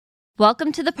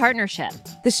Welcome to The Partnership,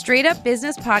 the straight up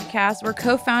business podcast where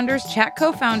co-founders chat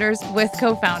co-founders with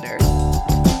co-founders.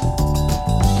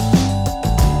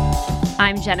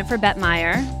 I'm Jennifer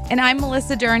Bettmeyer. And I'm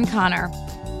Melissa Duran-Connor.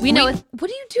 What are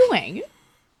you doing?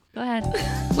 Go ahead.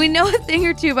 We know a thing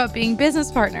or two about being business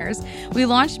partners. We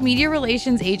launched media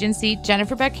relations agency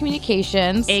Jennifer Beck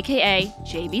Communications, aka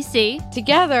JBC,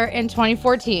 together in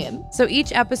 2014. So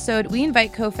each episode, we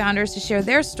invite co-founders to share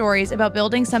their stories about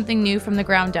building something new from the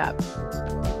ground up.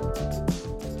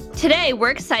 Today,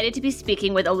 we're excited to be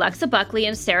speaking with Alexa Buckley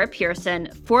and Sarah Pierson,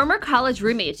 former college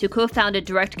roommates who co-founded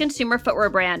direct-to-consumer footwear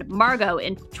brand Margaux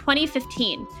in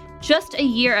 2015. Just a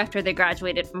year after they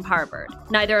graduated from Harvard.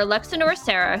 Neither Alexa nor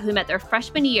Sarah, who met their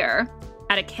freshman year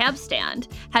at a cab stand,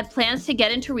 had plans to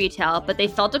get into retail, but they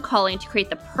felt a calling to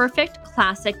create the perfect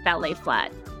classic ballet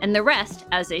flat. And the rest,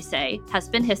 as they say, has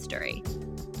been history.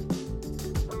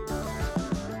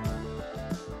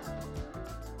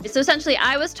 So essentially,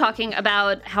 I was talking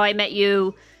about how I met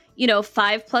you,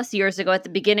 5+ years ago at the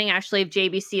beginning, actually, of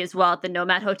JBC as well, at the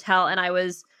Nomad Hotel. And I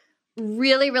was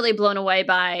really, really blown away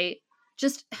by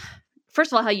just,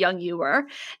 first of all, how young you were.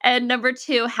 And number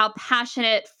two, how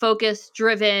passionate, focused,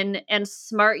 driven, and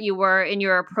smart you were in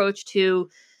your approach to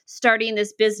starting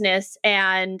this business.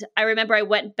 And I remember I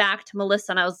went back to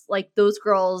Melissa and I was like, those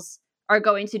girls are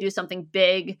going to do something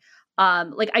big.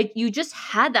 You just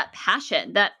had that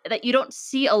passion that you don't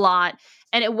see a lot.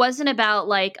 And it wasn't about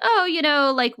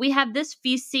we have this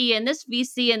VC and this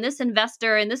VC and this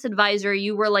investor and this advisor.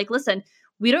 You were like, listen,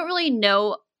 we don't really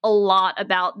know a lot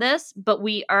about this, but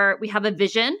we have a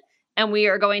vision and we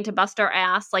are going to bust our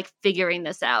ass figuring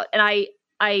this out. And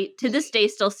I to this day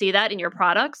still see that in your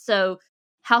products. So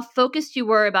how focused you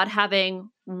were about having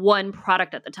one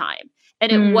product at the time.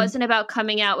 And it wasn't about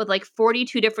coming out with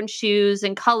 42 different shoes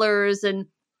and colors and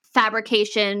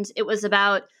fabrications. It was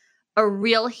about a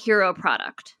real hero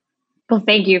product. Well,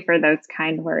 thank you for those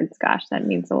kind words. Gosh, that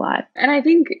means a lot. And I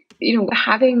think,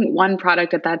 having one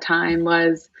product at that time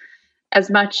was as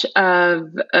much of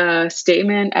a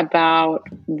statement about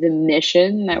the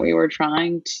mission that we were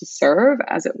trying to serve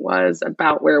as it was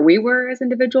about where we were as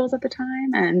individuals at the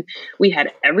time. And we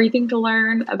had everything to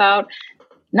learn about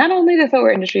not only the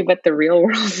footwear industry, but the real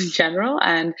world in general.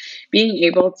 And being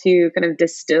able to kind of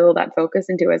distill that focus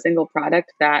into a single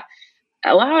product that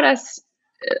allowed us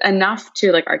enough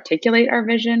to articulate our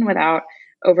vision without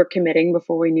overcommitting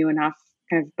before we knew enough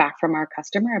kind of back from our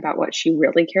customer about what she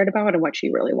really cared about and what she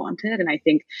really wanted. And I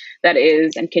think that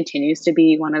is and continues to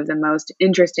be one of the most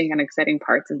interesting and exciting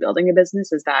parts of building a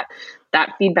business is that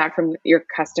feedback from your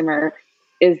customer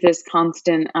is this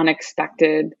constant,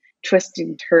 unexpected, twist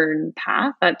and turn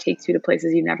path that takes you to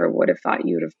places you never would have thought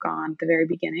you would have gone at the very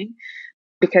beginning.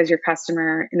 Because your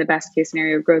customer, in the best case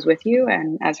scenario, grows with you,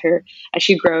 and as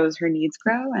she grows, her needs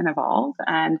grow and evolve.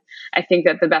 And I think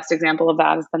that the best example of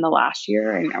that has been the last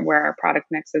year, and where our product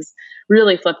mix has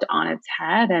really flipped on its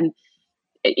head, and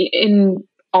in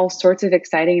all sorts of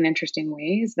exciting and interesting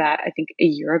ways. That I think a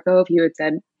year ago, if you had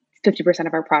said 50%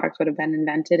 of our products would have been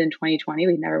invented in 2020,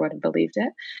 we never would have believed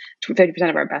it. 50%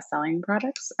 of our best-selling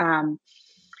products,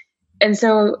 and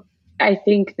so I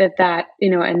think that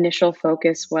initial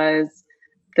focus was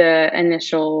the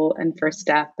initial and first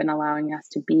step in allowing us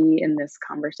to be in this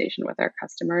conversation with our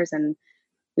customers. And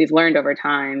we've learned over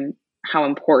time how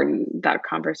important that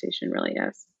conversation really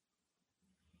is.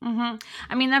 Mm-hmm.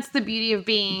 I mean, that's the beauty of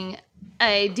being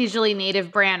a digitally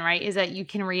native brand, right? Is that you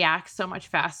can react so much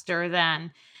faster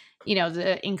than,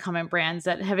 the incumbent brands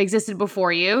that have existed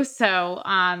before you. So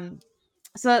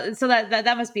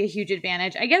that must be a huge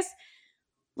advantage. I guess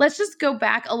let's just go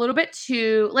back a little bit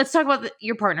let's talk about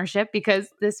your partnership, because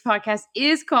this podcast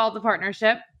is called The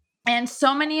Partnership. And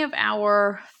so many of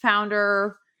our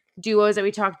founder duos that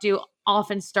we talk to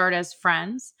often start as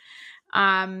friends.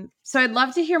 So I'd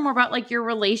love to hear more about your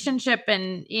relationship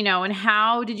and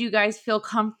how did you guys feel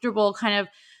comfortable kind of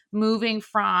moving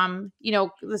from,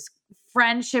 this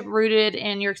friendship rooted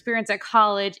in your experience at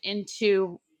college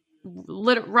into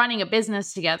running a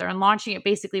business together and launching it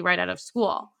basically right out of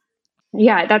school?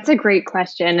 Yeah, that's a great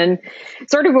question. And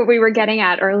sort of what we were getting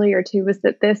at earlier too was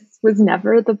that this was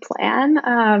never the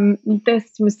plan.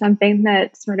 This was something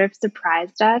that sort of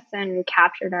surprised us and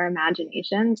captured our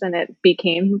imaginations, and it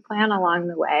became the plan along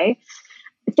the way.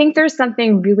 I think there's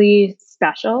something really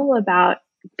special about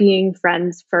being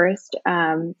friends first,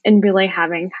 and really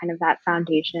having kind of that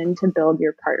foundation to build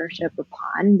your partnership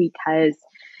upon, because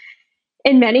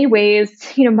in many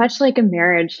ways, much like a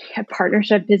marriage, a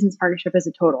partnership, business partnership is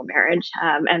a total marriage.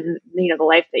 And, the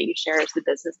life that you share is the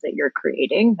business that you're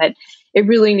creating. But it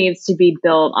really needs to be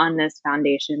built on this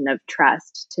foundation of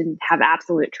trust, to have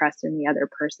absolute trust in the other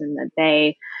person, that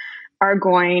they are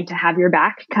going to have your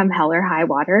back come hell or high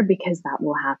water, because that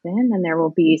will happen. And there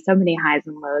will be so many highs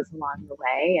and lows along the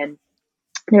way. And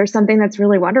there's something that's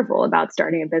really wonderful about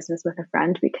starting a business with a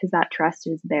friend, because that trust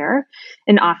is there.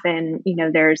 And often,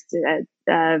 there's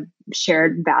a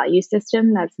shared value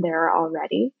system that's there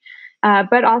already.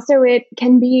 But also it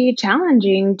can be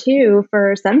challenging too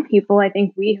for some people. I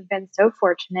think we have been so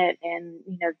fortunate in,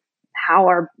 how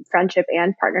our friendship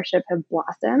and partnership have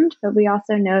blossomed, but we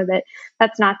also know that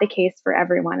that's not the case for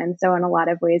everyone. And so in a lot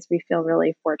of ways, we feel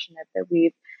really fortunate that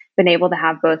we've been able to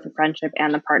have both the friendship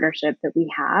and the partnership that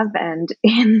we have. And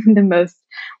in the most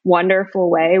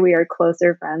wonderful way, we are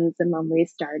closer friends than when we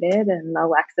started. And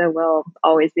Alexa will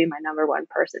always be my number one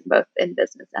person, both in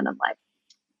business and in life.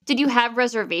 Did you have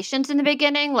reservations in the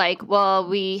beginning? Like, well,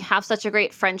 we have such a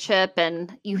great friendship,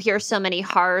 and you hear so many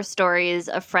horror stories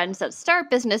of friends that start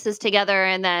businesses together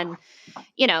and then,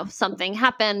 something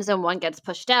happens and one gets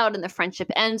pushed out and the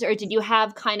friendship ends? Or did you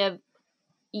have kind of,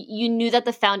 you knew that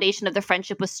the foundation of the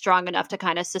friendship was strong enough to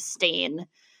kind of sustain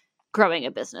growing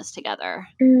a business together?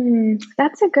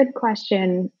 That's a good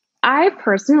question. I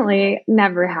personally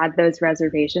never had those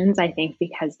reservations, I think,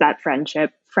 because that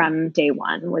friendship from day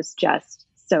one was just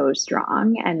so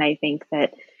strong. And I think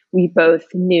that we both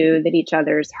knew that each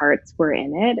other's hearts were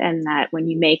in it, and that when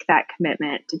you make that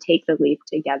commitment to take the leap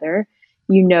together,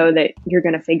 you know that you're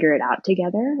going to figure it out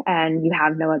together, and you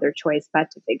have no other choice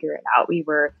but to figure it out. We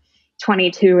were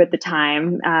 22 at the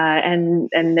time, and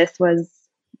this was,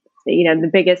 the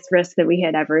biggest risk that we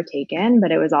had ever taken,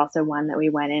 but it was also one that we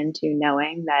went into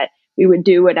knowing that we would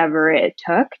do whatever it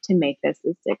took to make this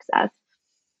a success.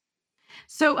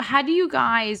 So how do you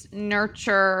guys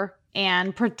nurture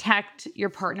and protect your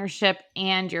partnership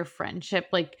and your friendship?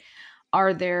 Like,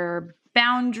 are there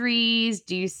boundaries?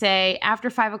 Do you say after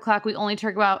 5:00 we only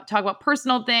talk about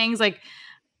personal things? Like,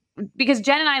 because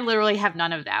Jen and I literally have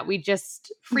none of that. We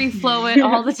just free flow it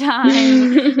all the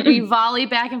time. We volley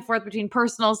back and forth between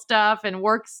personal stuff and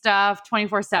work stuff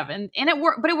 24/7, and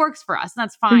but it works for us, and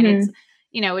that's fine. Mm-hmm. It's,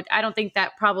 I don't think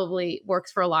that probably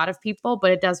works for a lot of people,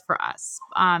 but it does for us.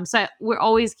 So we're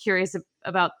always curious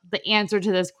about the answer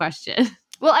to this question.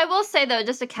 Well, I will say though,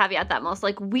 just to caveat that, most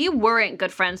like we weren't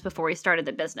good friends before we started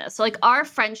the business. So like our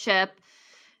friendship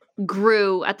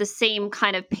grew at the same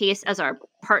kind of pace as our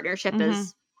partnership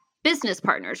as business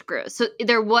partners grew. So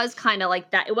there was kind of like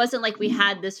that. It wasn't like we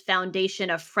had this foundation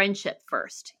of friendship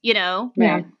first,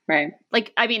 Right.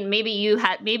 Like, I mean, maybe you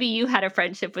had a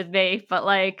friendship with me, but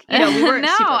like, we weren't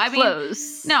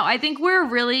close. No, I think we're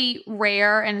really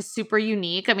rare and super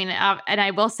unique. I mean, and I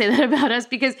will say that about us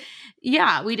because,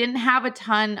 we didn't have a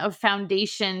ton of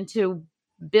foundation to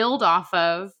build off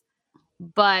of.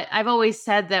 But I've always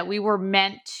said that we were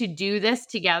meant to do this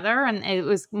together, and it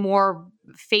was more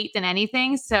fate than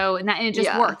anything. So, and it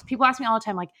just worked. People ask me all the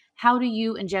time, like, how do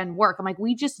you and Jen work? I'm like,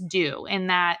 we just do.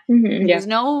 And that there's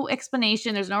no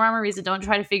explanation. There's no rhyme or reason. Don't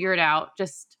try to figure it out.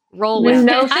 Just roll with it.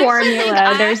 There's no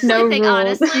formula. There's no rules.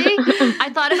 Honestly, I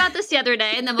thought about this the other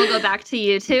day, and then we'll go back to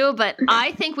you too. But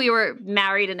I think we were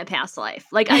married in a past life.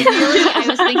 Like, I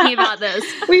was thinking about this.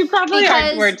 We probably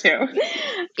were too.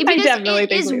 I definitely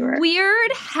think we were.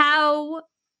 Weird how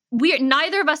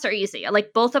neither of us are easy.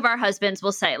 Like, both of our husbands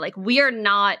will say, like, we are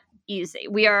not easy.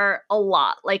 We are a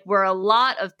lot. Like, we're a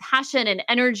lot of passion and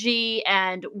energy,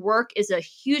 and work is a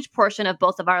huge portion of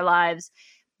both of our lives.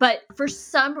 But for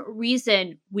some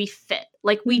reason, we fit.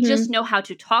 Like, we just know how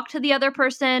to talk to the other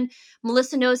person.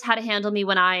 Melissa knows how to handle me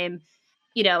when I am,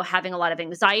 having a lot of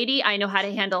anxiety. I know how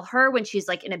to handle her when she's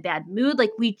like in a bad mood.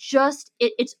 Like, we just,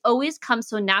 it's always come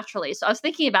so naturally. So I was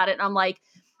thinking about it, and I'm like,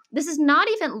 this is not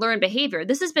even learned behavior.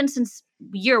 This has been since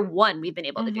year one we've been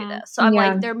able to do this. So I'm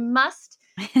like, there must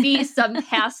be some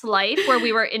past life where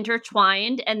we were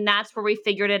intertwined, and that's where we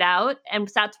figured it out. And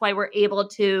that's why we're able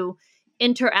to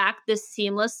interact this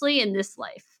seamlessly in this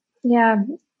life. Yeah.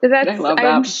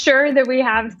 I'm sure that we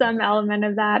have some element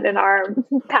of that in our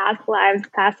past lives,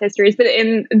 past histories, but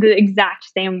in the exact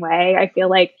same way. I feel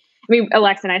like,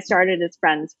 Alexa and I started as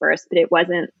friends first, but it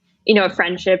wasn't, a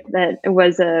friendship that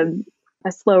was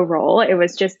a slow roll. It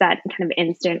was just that kind of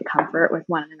instant comfort with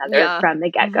one another from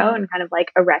the get-go, and kind of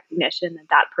like a recognition that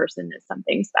that person is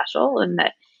something special, and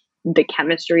that the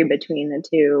chemistry between the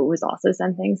two was also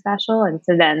something special. And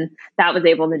so then that was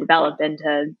able to develop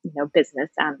into, business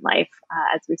and life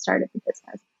as we started the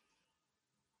business.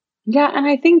 Yeah. And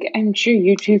I'm sure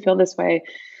you two feel this way.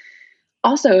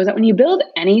 also is that when you build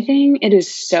anything, it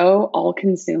is so all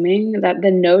consuming that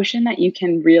the notion that you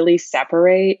can really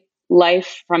separate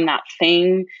life from that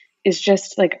thing is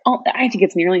just like, oh, I think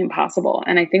it's nearly impossible.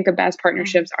 And I think the best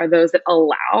partnerships are those that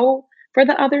allow for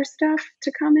the other stuff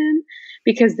to come in,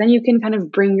 because then you can kind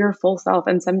of bring your full self.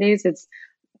 And some days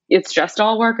it's just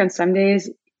all work, and some days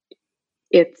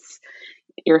it's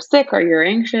you're sick or you're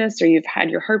anxious or you've had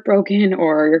your heart broken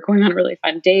or you're going on a really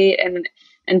fun date,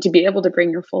 and to be able to bring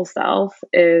your full self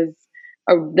is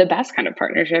the best kind of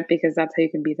partnership, because that's how you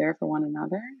can be there for one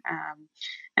another.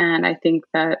 And I think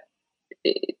that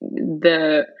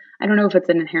I don't know if it's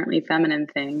an inherently feminine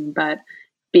thing, but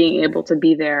being able to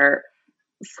be there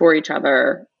for each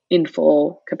other in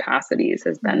full capacities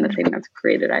has been the thing that's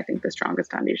created, I think, the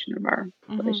strongest foundation of our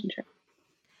relationship.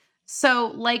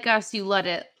 So like us, you let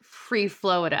it free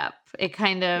flow it up. It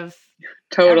kind of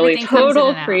total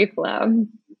free flow.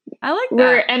 I like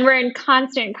that. We're in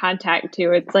constant contact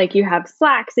too. It's like you have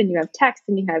Slacks and you have texts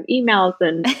and you have emails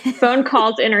and phone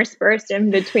calls interspersed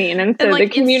in between, and so like the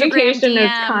communication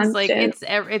is constant. Like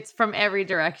it's from every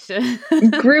direction.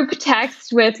 Group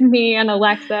text with me and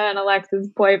Alexa and Alexa's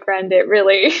boyfriend. It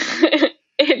really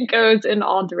it goes in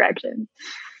all directions.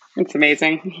 It's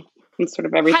amazing. It's sort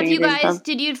of everything. Have you guys?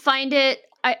 Did you find it?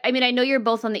 I mean, I know you're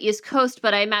both on the East Coast,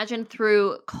 but I imagine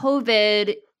through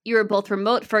COVID, you were both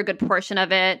remote for a good portion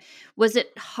of it. Was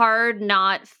it hard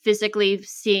not physically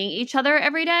seeing each other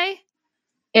every day?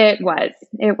 It was.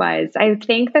 I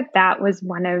think that was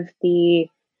one of the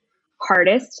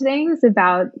hardest things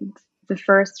about the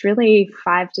first really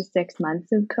 5 to 6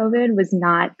 months of COVID, was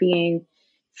not being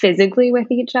physically with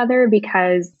each other,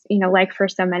 because, like for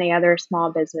so many other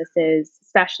small businesses,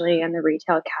 especially in the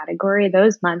retail category,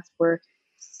 those months were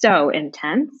so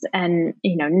intense, and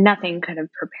nothing could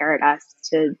have prepared us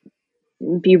to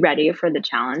be ready for the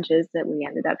challenges that we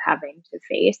ended up having to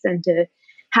face, and to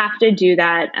have to do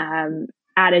that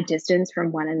at a distance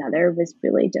from one another was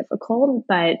really difficult.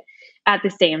 But at the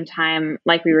same time,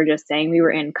 like we were just saying, we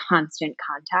were in constant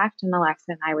contact, and Alexa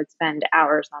and I would spend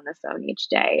hours on the phone each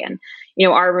day. And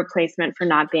our replacement for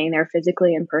not being there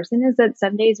physically in person is that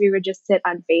some days we would just sit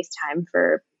on FaceTime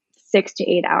for 6 to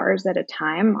 8 hours at a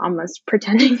time, almost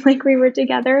pretending like we were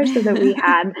together, so that we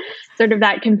had sort of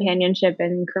that companionship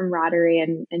and camaraderie,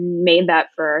 and made that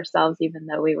for ourselves, even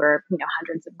though we were,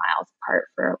 hundreds of miles apart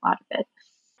for a lot of it.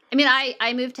 I mean,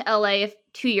 I moved to LA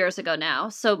 2 years ago now.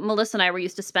 So Melissa and I were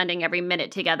used to spending every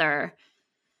minute together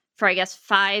for, I guess,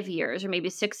 5 years or maybe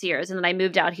 6 years. And then I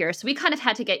moved out here. So we kind of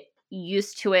had to get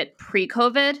used to it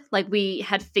pre-COVID. Like we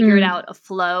had figured out a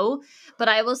flow. But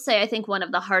I will say, I think one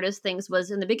of the hardest things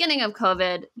was in the beginning of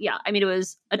COVID. Yeah, I mean, it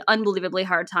was an unbelievably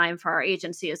hard time for our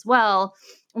agency as well.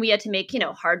 We had to make,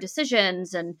 hard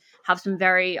decisions and have some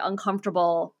very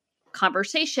uncomfortable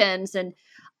conversations. And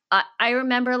I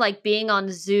remember like being on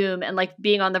Zoom and like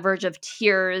being on the verge of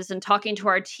tears and talking to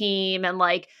our team, and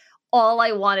like all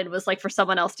I wanted was like for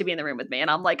someone else to be in the room with me. And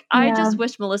I'm like, I just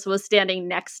wish Melissa was standing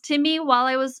next to me while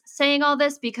I was saying all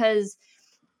this, because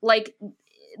like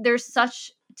there's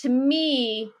such, to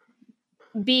me,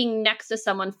 being next to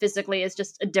someone physically is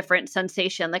just a different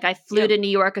sensation. Like I flew to New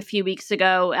York a few weeks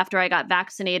ago after I got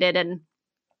vaccinated, and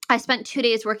I spent 2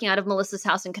 days working out of Melissa's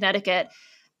house in Connecticut.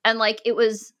 And like, it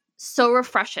was so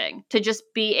refreshing to just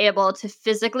be able to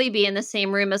physically be in the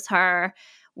same room as her,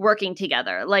 working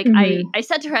together. Like I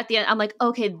said to her at the end, I'm like,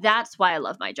 okay, that's why I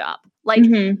love my job. Like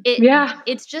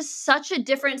it's just such a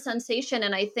different sensation.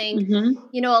 And I think,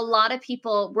 a lot of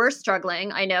people were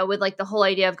struggling, I know, with like the whole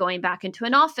idea of going back into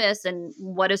an office and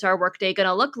what is our workday going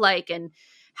to look like and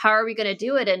how are we going to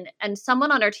do it? And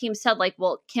someone on our team said like,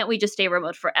 well, can't we just stay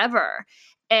remote forever?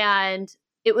 And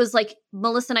it was like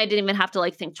Melissa and I didn't even have to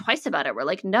like think twice about it. We're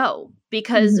like, no,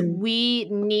 because we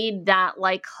need that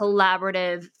like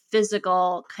collaborative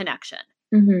physical connection.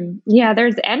 Yeah,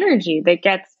 there's energy that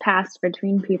gets passed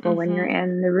between people when you're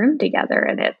in the room together,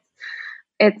 and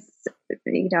it's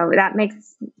that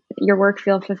makes your work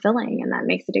feel fulfilling, and that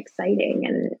makes it exciting.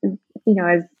 And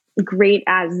as great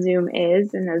as Zoom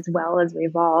is, and as well as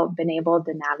we've all been able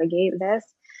to navigate this,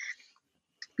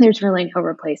 there's really no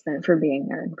replacement for being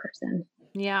there in person.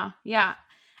 Yeah,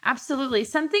 absolutely.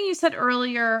 Something you said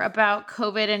earlier about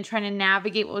COVID and trying to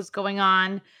navigate what was going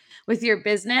on with your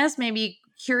business, maybe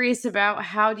curious about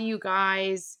how do you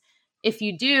guys, if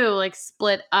you do, like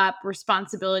split up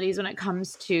responsibilities when it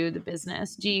comes to the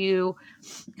business? Do you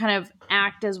kind of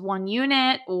act as one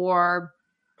unit, or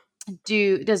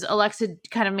does Alexa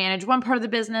kind of manage one part of the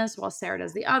business while Sarah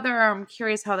does the other? I'm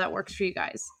curious how that works for you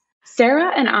guys.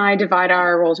 Sarah and I divide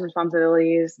our roles and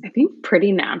responsibilities, I think,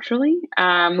 pretty naturally.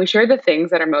 We share the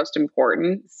things that are most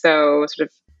important. So sort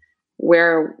of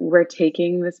where we're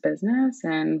taking this business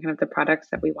and kind of the products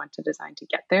that we want to design to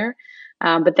get there.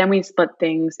 But then we split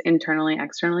things internally,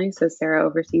 externally. So Sarah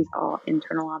oversees all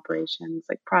internal operations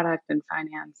like product and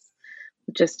finance,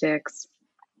 logistics,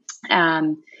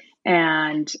 and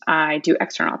I do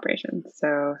external operations.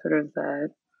 So sort of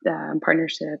the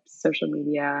partnerships, social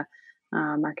media,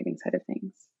 marketing side of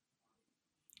things.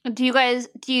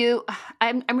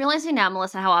 I'm realizing now,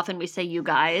 Melissa, how often we say you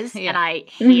guys, and I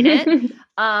hate it.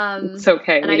 It's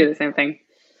okay. We do the same thing.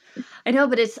 I know,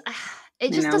 but it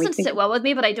just doesn't sit well with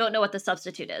me, but I don't know what the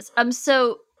substitute is.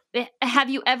 So have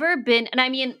you ever been, and I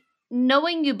mean,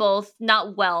 knowing you both,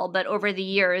 not well, but over the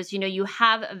years, you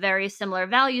have a very similar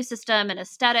value system and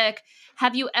aesthetic.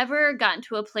 Have you ever gotten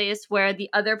to a place where the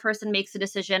other person makes a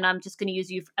decision? I'm just going to use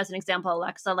you as an example,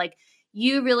 Alexa, like,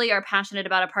 you really are passionate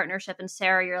about a partnership, and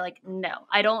Sarah, you're like, no,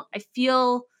 I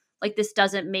feel like this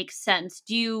doesn't make sense.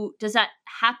 Does that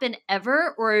happen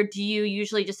ever? Or do you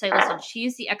usually just say, listen,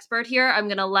 she's the expert here. I'm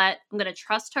going to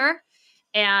trust her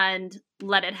and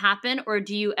let it happen? Or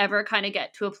do you ever kind of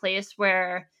get to a place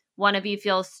where one of you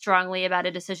feels strongly about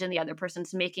a decision the other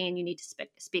person's making and you need to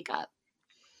speak up?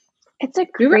 It's a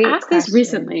great question. We were asked this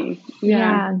recently.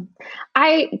 Yeah.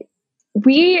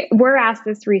 We were asked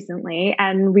this recently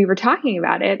and we were talking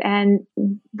about it. And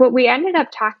what we ended up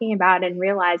talking about and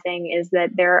realizing is that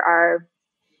there are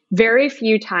very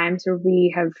few times where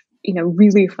we have,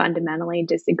 really fundamentally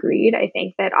disagreed. I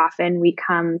think that often we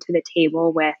come to the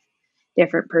table with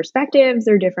different perspectives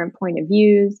or different point of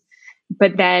views,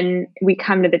 but then we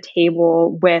come to the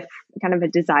table with kind of a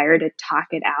desire to talk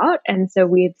it out. And so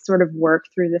we sort of work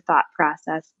through the thought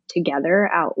process together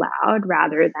out loud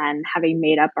rather than having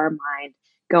made up our mind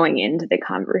going into the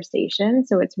conversation.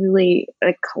 So it's really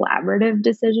a collaborative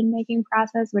decision-making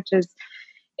process, which is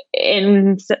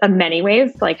in many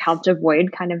ways like helped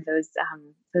avoid kind of those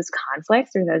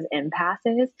conflicts or those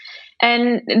impasses.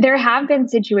 And there have been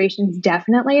situations,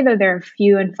 definitely, though they're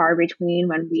few and far between,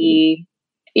 when we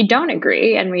don't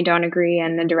agree, and we don't agree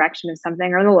in the direction of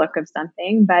something or the look of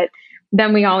something. But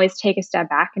then we always take a step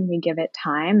back and we give it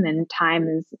time, and time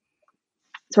is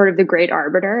sort of the great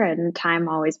arbiter, and time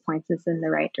always points us in the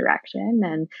right direction.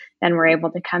 And then we're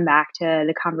able to come back to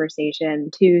the conversation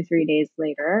 2-3 days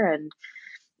later and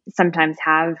sometimes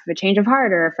have a change of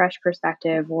heart or a fresh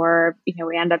perspective, or,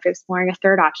 we end up exploring a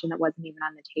third option that wasn't even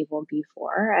on the table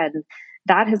before. And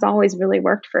that has always really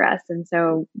worked for us. And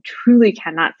so truly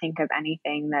cannot think of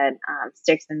anything that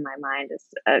sticks in my mind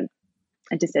as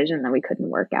a decision that we couldn't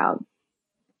work out.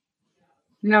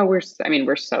 No, we're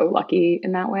so lucky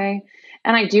in that way.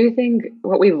 And I do think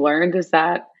what we've learned is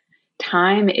that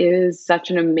time is such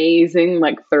an amazing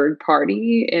third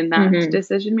party in that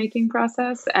decision-making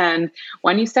process. And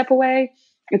when you step away,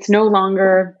 it's no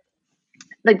longer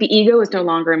the ego is no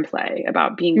longer in play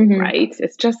about being right.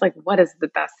 It's just what is the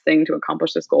best thing to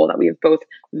accomplish this goal that we have both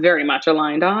very much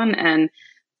aligned on, and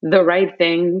the right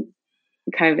thing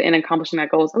kind of in accomplishing that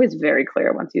goal is always very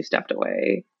clear once you stepped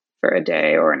away for a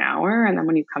day or an hour. And then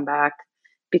when you come back,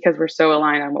 because we're so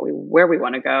aligned on where we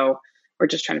want to go, we're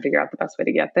just trying to figure out the best way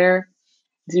to get there.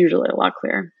 It's usually a lot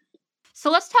clearer. So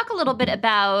let's talk a little bit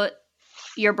about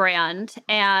your brand.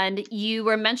 And you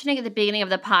were mentioning at the beginning of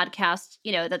the podcast,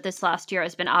 that this last year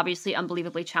has been obviously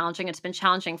unbelievably challenging. It's been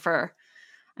challenging for,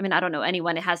 I don't know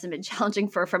anyone it hasn't been challenging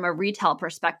for from a retail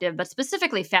perspective, but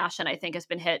specifically fashion, I think, has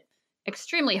been hit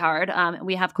extremely hard.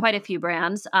 We have quite a few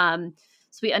brands.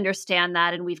 So we understand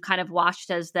that. And we've kind of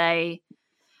watched as they,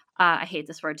 I hate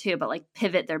this word too, but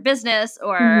pivot their business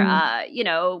or,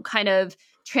 kind of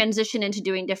transition into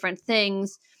doing different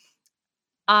things.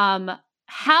 And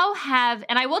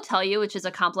I will tell you, which is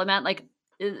a compliment,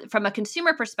 from a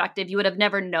consumer perspective, you would have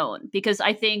never known, because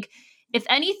I think if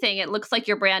anything, it looks like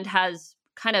your brand has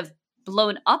kind of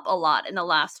blown up a lot in the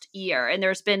last year. And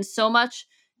there's been so much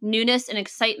newness and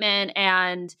excitement,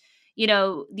 and,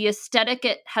 the aesthetic,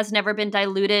 it has never been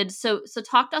diluted. So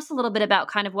talk to us a little bit about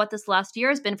kind of what this last year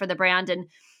has been for the brand and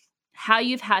how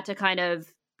you've had to kind of,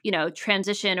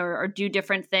 transition or do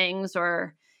different things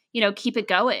or, keep it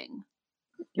going.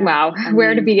 Wow.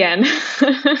 Where to begin?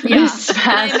 This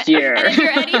past year. And if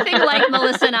you're anything like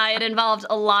Melissa and I, it involved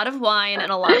a lot of wine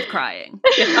and a lot of crying.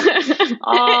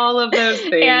 All of those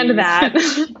things. And that.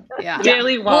 Yeah.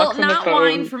 Daily walks on the phone. Not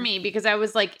wine for me, because I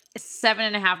was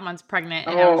 7.5 months pregnant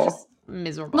and I was just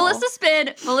miserable. Melissa's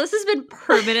been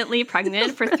permanently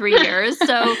pregnant for 3 years.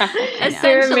 So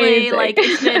essentially,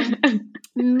 it's been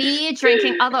me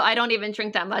drinking, although I don't even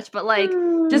drink that much, but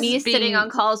just me sitting on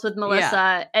calls with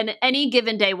Melissa, and any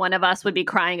given day, one of us would be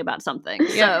crying about something.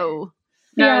 Yeah. So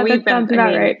that sounds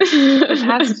about right.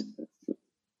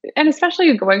 And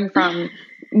especially going from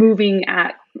moving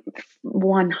at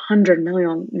 100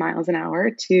 million miles an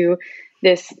hour to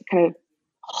this kind of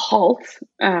halt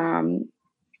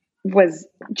was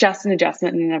just an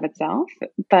adjustment in and of itself.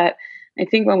 But I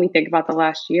think when we think about the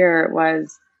last year, it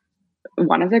was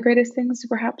one of the greatest things to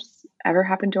perhaps ever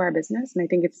happen to our business. And I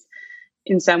think it's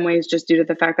in some ways just due to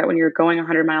the fact that when you're going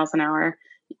 100 miles an hour,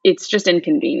 it's just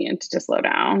inconvenient to slow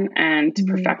down and to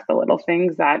perfect the little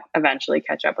things that eventually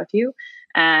catch up with you.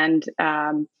 And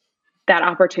that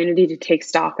opportunity to take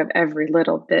stock of every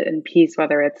little bit and piece,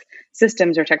 whether it's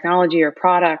systems or technology or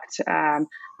product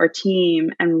or team,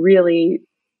 and really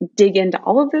dig into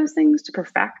all of those things to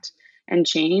perfect and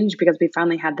change, because we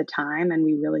finally had the time and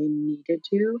we really needed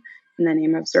to in the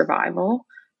name of survival,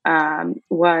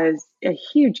 was a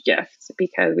huge gift,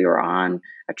 because we were on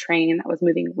a train that was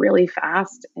moving really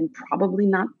fast and probably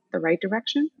not the right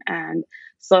direction, and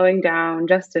slowing down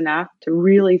just enough to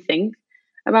really think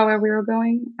about where we were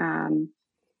going, kind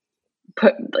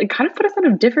of put us on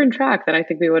a different track than I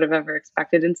think we would have ever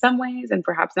expected in some ways, and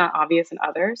perhaps not obvious in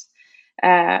others.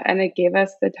 And it gave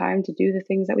us the time to do the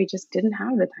things that we just didn't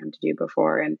have the time to do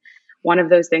before. And one of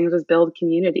those things was build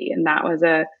community. And that was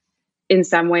in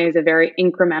some ways, a very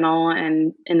incremental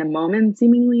and in the moment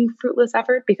seemingly fruitless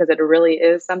effort, because it really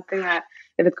is something that,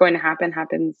 if it's going to happen,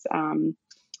 happens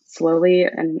slowly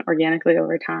and organically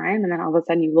over time. And then all of a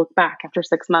sudden you look back after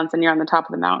 6 months and you're on the top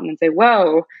of the mountain and say,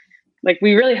 whoa, like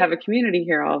we really have a community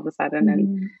here all of a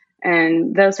sudden.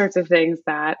 And those sorts of things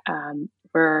that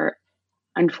were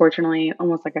unfortunately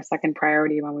almost like a second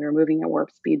priority when we were moving at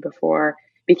warp speed before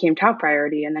became top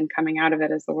priority. And then coming out of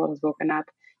it as the world has woken up,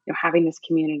 having this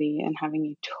community and having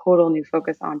a total new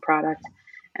focus on product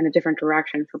and a different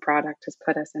direction for product has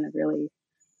put us in a really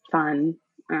fun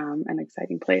and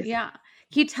exciting place. Yeah.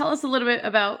 Can you tell us a little bit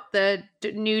about the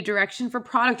new direction for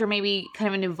product, or maybe kind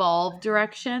of an evolved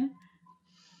direction?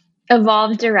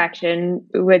 Evolved direction,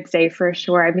 would say for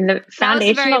sure. I mean, the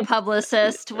foundational... That was very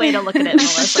publicist way to look at it,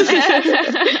 Melissa.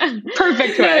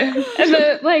 Perfect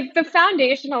way. The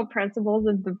foundational principles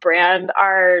of the brand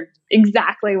are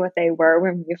exactly what they were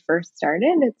when we first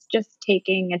started. It's just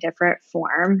taking a different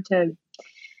form to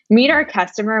meet our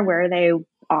customer where they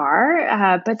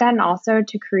are, but then also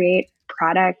to create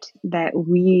product that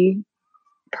we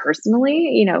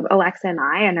personally, Alexa and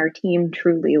I and our team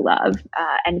truly love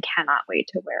and cannot wait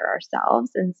to wear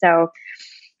ourselves. And so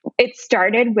it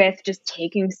started with just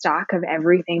taking stock of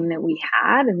everything that we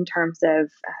had in terms of,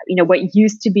 what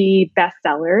used to be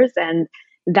bestsellers, and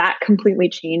that completely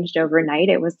changed overnight.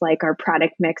 It was like our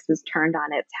product mix was turned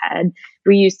on its head.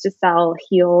 We used to sell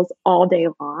heels all day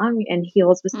long, and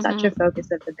heels was such a focus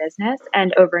of the business.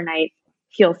 And overnight,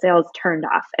 heel sales turned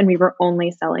off, and we were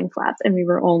only selling flats, and we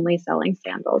were only selling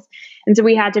sandals. And so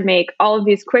we had to make all of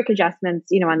these quick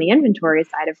adjustments, on the inventory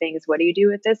side of things. What do you do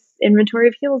with this inventory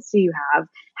of heels do you have?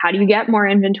 How do you get more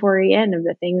inventory in of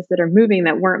the things that are moving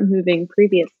that weren't moving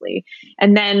previously?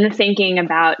 And then thinking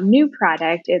about new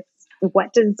product, it's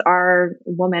what does our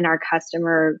woman, our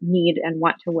customer need and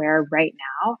want to wear right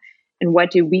now? And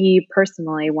what do we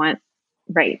personally want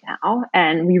right now?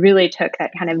 And we really took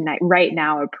that kind of right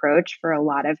now approach for a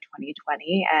lot of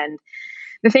 2020. And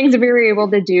the things that we were able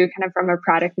to do kind of from a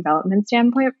product development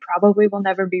standpoint probably will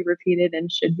never be repeated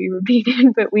and should be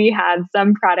repeated. But we had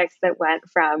some products that went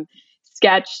from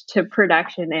sketch to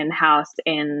production in-house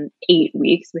in 8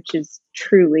 weeks, which is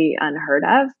truly unheard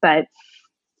of. But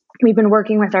we've been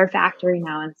working with our factory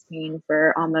now in Spain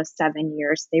for almost 7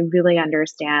 years. They really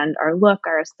understand our look,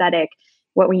 our aesthetic,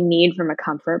 what we need from a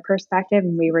comfort perspective.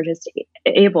 And we were just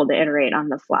able to iterate on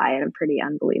the fly in a pretty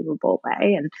unbelievable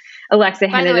way. And Alexa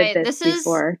hinted at this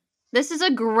before. This is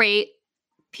a great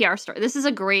PR story. This is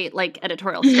a great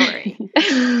editorial story.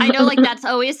 I know that's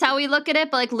always how we look at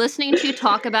it, but listening to you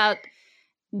talk about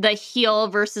the heel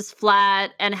versus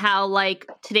flat and how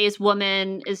today's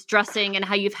woman is dressing and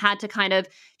how you've had to kind of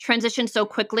transition so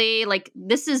quickly.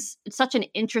 This is such an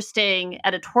interesting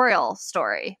editorial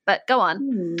story, but go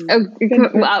on.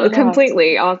 Wow,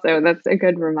 completely. Also, that's a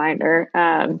good reminder.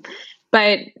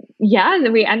 But yeah,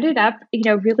 we ended up,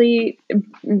 really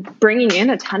bringing in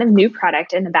a ton of new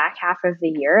product in the back half of the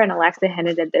year. And Alexa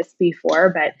hinted at this before,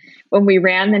 but when we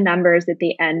ran the numbers at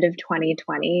the end of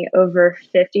 2020, over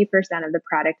 50% of the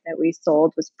product that we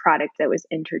sold was product that was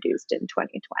introduced in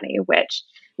 2020, which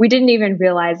we didn't even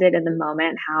realize it in the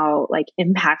moment, how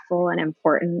impactful and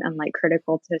important and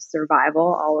critical to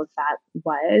survival all of that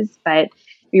was. But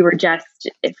we were just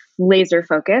laser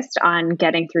focused on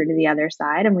getting through to the other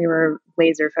side. And we were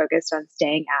laser focused on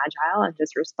staying agile and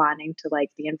just responding to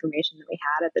the information that we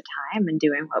had at the time and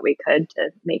doing what we could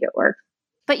to make it work.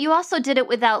 But you also did it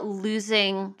without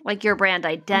losing your brand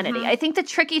identity. I think the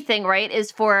tricky thing, right,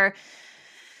 is for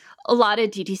a lot of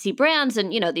DTC brands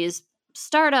and, these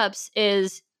startups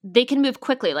is they can move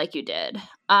quickly like you did.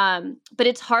 But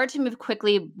it's hard to move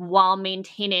quickly while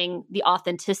maintaining the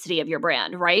authenticity of your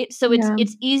brand, right? So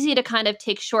it's easy to kind of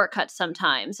take shortcuts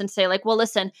sometimes and say like, well,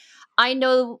 listen, I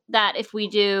know that if we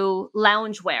do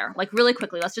loungewear, like really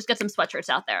quickly, let's just get some sweatshirts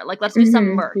out there. Like, let's do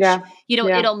some merch. Yeah.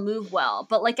 It'll move well.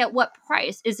 But like, at what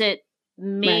price? Is it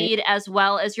made as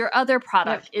well as your other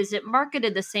product? Yep. Is it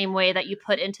marketed the same way that you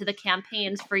put into the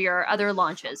campaigns for your other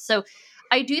launches? So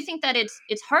I do think that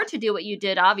it's hard to do what you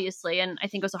did, obviously, and I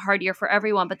think it was a hard year for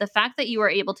everyone. But the fact that you were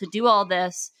able to do all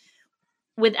this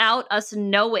without us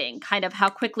knowing kind of how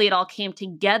quickly it all came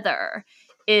together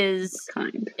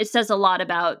it says a lot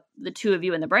about the two of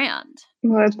you and the brand.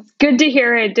 Well, it's good to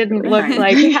hear it didn't look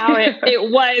like how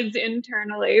it was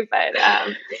internally, but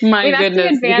my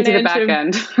goodness, you can see the back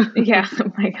end. Yeah,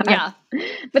 oh my God. Yeah.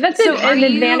 But that's an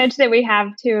advantage that we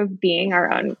have too of being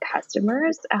our own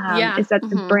customers, is that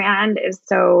the brand is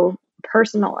so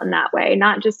personal in that way,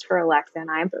 not just for Alexa and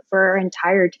I, but for our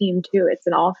entire team too. It's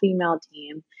an all-female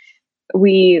team.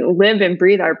 We live and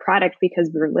breathe our product because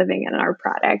we're living in our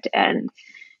product. And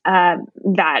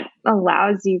that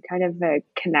allows you kind of a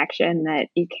connection that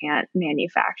you can't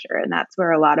manufacture. And that's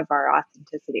where a lot of our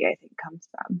authenticity, I think, comes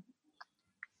from.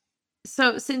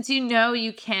 So since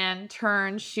you can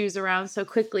turn shoes around so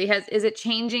quickly, is it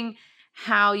changing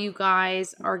how you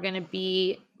guys are going to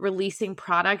be releasing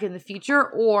product in the future?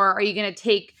 Or are you going to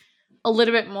take a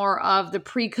little bit more of the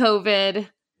pre-COVID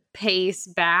pace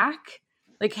back?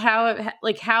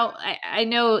 I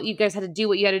know you guys had to do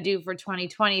what you had to do for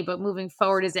 2020, but moving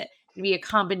forward, is it going to be a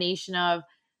combination of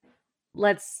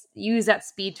let's use that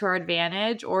speed to our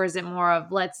advantage, or is it more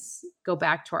of let's go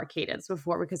back to our cadence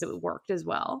before because it worked as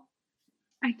well?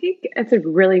 I think it's a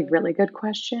really, really good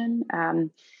question.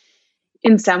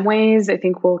 In some ways, I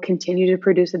think we'll continue to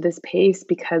produce at this pace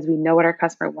because we know what our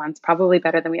customer wants probably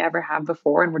better than we ever have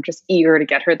before, and we're just eager to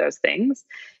get her those things.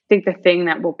 I think the thing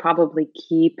that will probably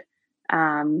keep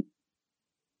from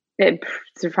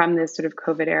this sort of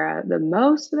COVID era the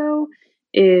most, though,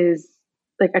 is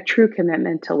like a true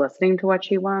commitment to listening to what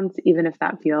she wants, even if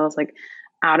that feels like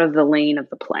out of the lane of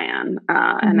the plan.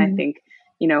 And I think,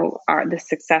 the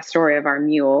success story of our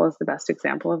mule is the best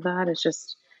example of that. It's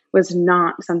just was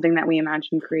not something that we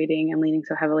imagined creating and leaning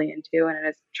so heavily into. And it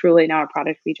is truly now a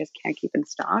product we just can't keep in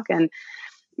stock. And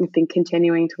I think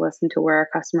continuing to listen to where our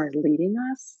customer is leading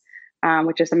us,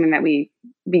 which is something that we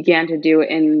began to do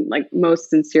in like most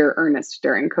sincere earnest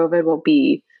during COVID, will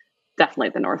be definitely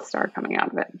the North Star coming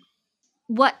out of it.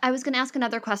 What I was going to ask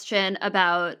another question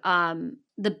about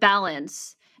the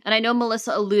balance. And I know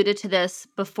Melissa alluded to this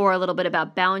before a little bit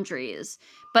about boundaries,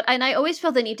 and I always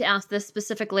feel the need to ask this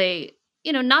specifically,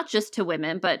 not just to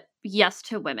women, but yes,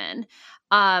 to women,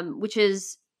 which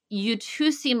is you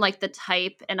two seem like the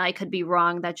type, and I could be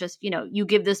wrong, that just, you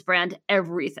give this brand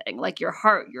everything, like your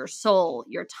heart, your soul,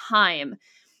 your time.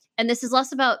 And this is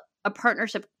less about a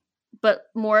partnership, but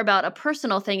more about a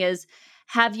personal thing is,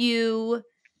 do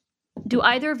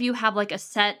either of you have like a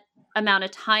set amount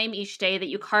of time each day that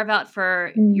you carve out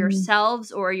for yourselves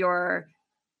or your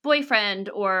boyfriend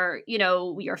or,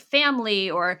 your family?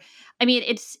 Or, I mean,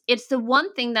 it's the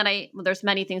one thing that there's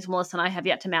many things Melissa and I have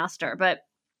yet to master, but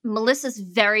Melissa's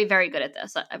very, very good at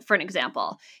this. For an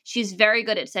example, she's very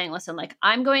good at saying, listen, like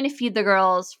I'm going to feed the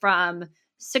girls from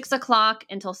 6 o'clock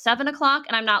until 7 o'clock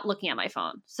and I'm not looking at my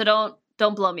phone. So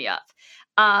don't blow me up.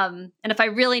 And if I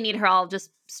really need her, I'll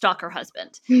just stalk her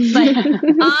husband. But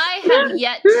I have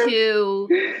yet to,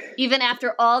 even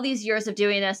after all these years of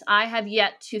doing this, I have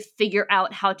yet to figure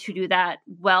out how to do that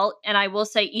well. And I will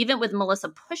say, even with Melissa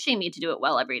pushing me to do it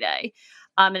well every day,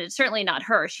 and it's certainly not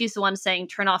her. She's the one saying,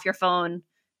 turn off your phone,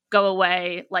 go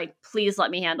away. Like, please let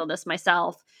me handle this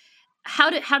myself. How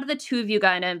do the two of you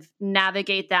kind of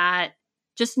navigate that?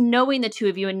 Just knowing the two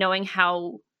of you and knowing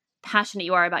how passionate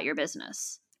you are about your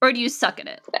business. Or do you suck at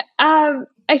it?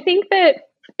 I think that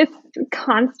it's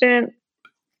constant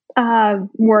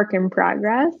work in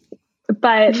progress,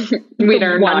 but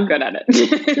we're not good at it.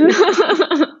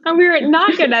 We're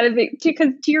not good at it because,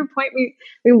 to your point,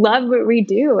 we love what we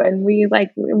do, and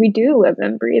we do live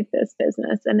and breathe this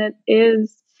business, and it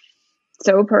is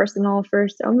so personal for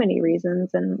so many reasons,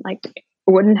 and like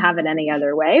wouldn't have it any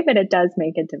other way. But it does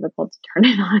make it difficult to turn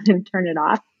it on and turn it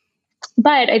off.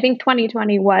 But I think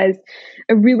 2020 was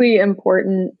a really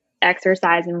important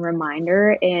exercise and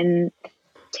reminder in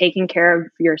taking care of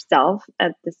yourself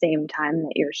at the same time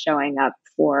that you're showing up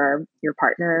for your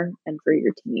partner and for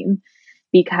your team,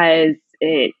 because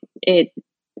it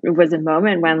was a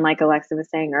moment when, like Alexa was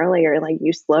saying earlier, like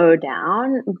you slow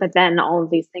down, but then all of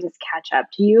these things catch up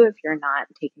to you if you're not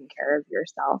taking care of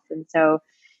yourself. And so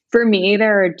for me,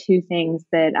 there are two things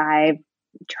that I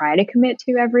try to commit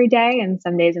to every day, and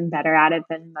some days I'm better at it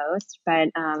than most. But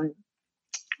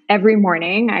every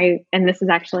morning, and this is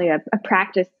actually a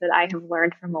practice that I have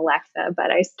learned from Alexa, but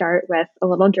I start with a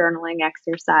little journaling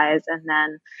exercise and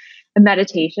then a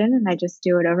meditation, and I just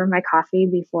do it over my coffee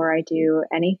before I do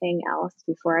anything else,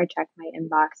 before I check my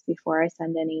inbox, before I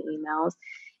send any emails.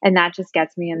 And that just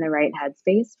gets me in the right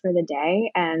headspace for the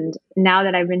day. And now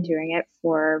that I've been doing it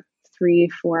for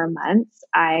 3-4 months,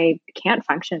 I can't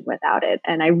function without it.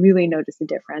 And I really notice a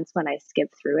difference when I skip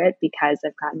through it because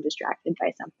I've gotten distracted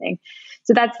by something.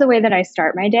 So that's the way that I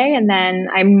start my day. And then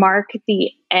I mark the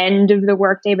end of the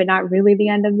workday, but not really the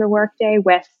end of the workday,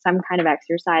 with some kind of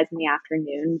exercise in the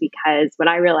afternoon. Because what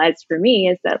I realized for me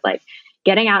is that like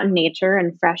getting out in nature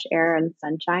and fresh air and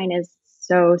sunshine is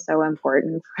so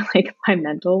important for like my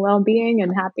mental well-being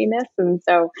and happiness. And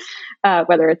so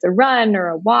whether it's a run or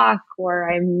a walk, or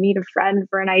I meet a friend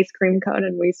for an ice cream cone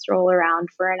and we stroll around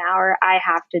for an hour, I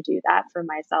have to do that for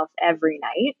myself every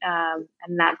night.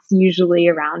 And that's usually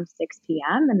around 6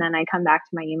 p.m. And then I come back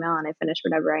to my email and I finish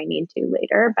whatever I need to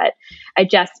later. But I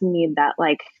just need that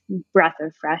like breath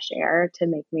of fresh air to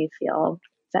make me feel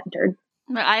centered.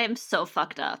 I am so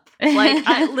fucked up. Like,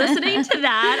 listening to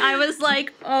that, I was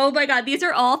like, oh my God, these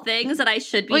are all things that I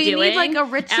should be doing. You need like a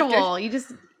ritual. You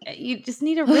just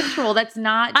need a ritual that's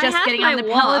not just getting on the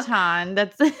Peloton.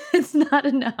 It's not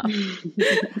enough.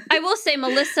 I will say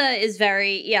Melissa is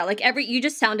very, you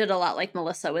just sounded a lot like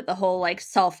Melissa with the whole like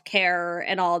self-care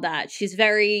and all that. She's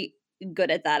very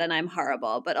good at that and I'm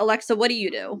horrible. But Alexa, what do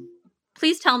you do?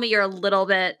 Please tell me you're a little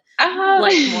bit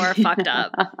more fucked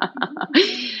up.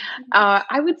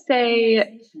 I would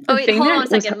say. Oh wait, hold on a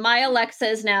second. My Alexa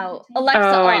is now Alexa.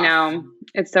 Oh, off. I know.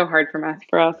 It's so hard for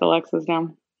us Alexas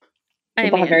now.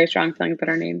 People have very strong feelings about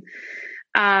our name.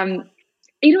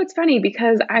 It's funny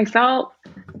because I felt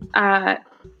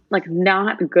like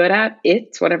not good at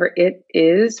it, whatever it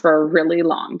is, for a really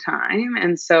long time,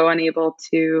 and so unable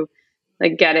to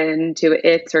like get into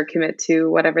it or commit to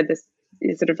whatever this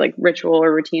sort of like ritual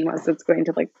or routine was that's going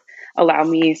to like allow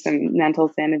me some mental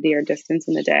sanity or distance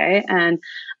in the day. And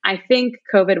I think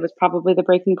COVID was probably the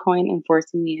breaking point in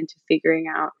forcing me into figuring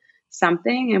out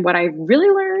something. And what I really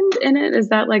learned in it is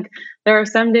that like there are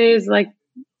some days like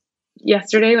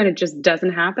yesterday when it just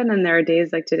doesn't happen, and there are days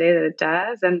like today that it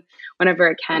does. And whenever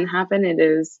it can happen, it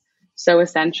is so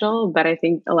essential. But I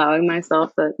think allowing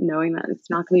myself that, knowing that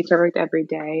it's not going to be perfect every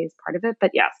day is part of it.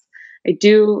 But yes, I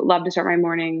do love to start my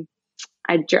morning.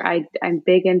 I'm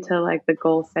big into like the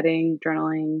goal setting,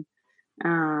 journaling,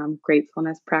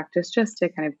 gratefulness practice, just to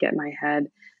kind of get my head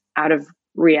out of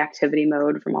reactivity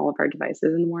mode from all of our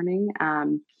devices in the morning.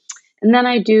 And then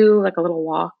I do like a little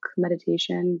walk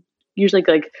meditation. Usually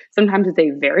like sometimes it's a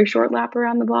very short lap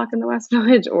around the block in the West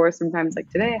Village, or sometimes like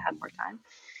today I had more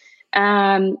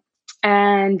time.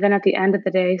 And then at the end of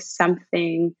the day,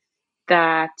 something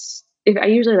that if I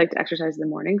usually like to exercise in the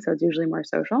morning, so it's usually more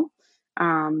social.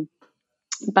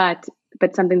 But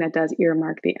something that does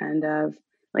earmark the end of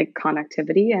like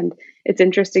connectivity. And it's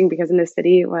interesting because in the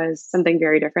city, it was something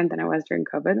very different than it was during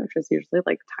COVID, which was usually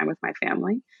like time with my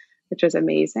family, which was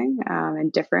amazing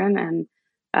and different. And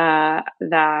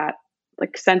that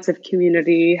like sense of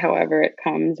community, however it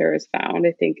comes or is found,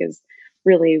 I think is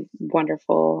really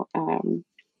wonderful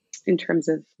in terms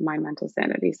of my mental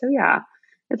sanity. So yeah,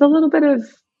 it's a little bit of,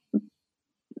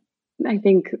 I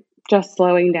think, just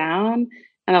slowing down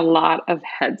and a lot of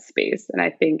headspace. And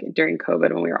I think during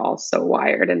COVID, when we were all so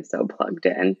wired and so plugged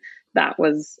in, that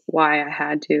was why I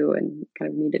had to and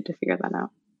kind of needed to figure that out.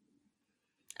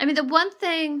 I mean, the one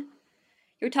thing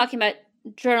you were talking about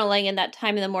journaling in that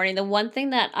time in the morning, the one thing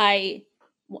that a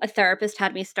therapist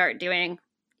had me start doing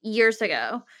years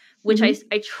ago, which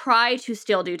I try to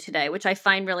still do today, which I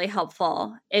find really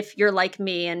helpful if you're like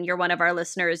me and you're one of our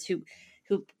listeners who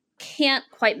can't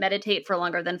quite meditate for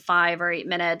longer than 5 or 8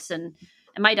 minutes. And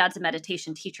my dad's a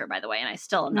meditation teacher, by the way, and I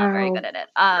still am not very good at it.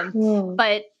 Cool.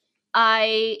 But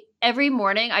every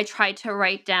morning I try to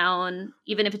write down,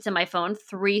 even if it's in my phone,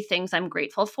 3 things I'm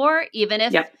grateful for, even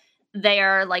if they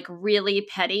are like really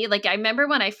petty. Like I remember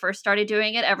when I first started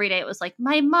doing it every day, it was like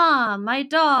my mom, my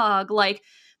dog, like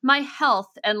my health.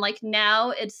 And like now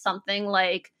it's something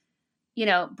like,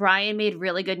 Brian made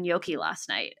really good gnocchi last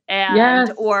night.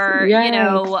 And,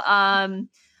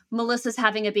 Melissa's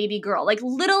having a baby girl, like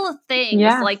little things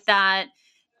like that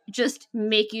just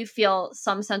make you feel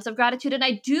some sense of gratitude. And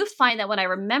I do find that when I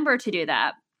remember to do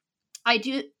that, I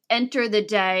do enter the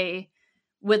day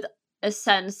with a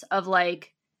sense of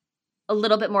like a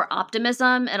little bit more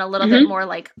optimism and a little bit more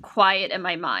like quiet in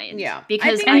my mind. Yeah.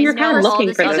 Because and you're know kind of all looking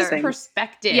this for those other things.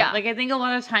 Perspective. Yeah. Like I think a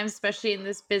lot of times, especially in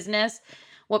this business,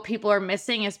 what people are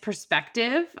missing is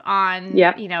perspective on,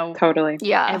 totally.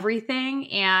 everything.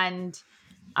 And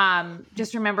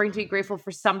just remembering to be grateful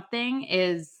for something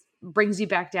brings you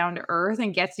back down to earth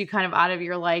and gets you kind of out of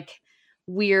your like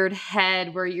weird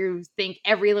head where you think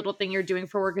every little thing you're doing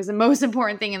for work is the most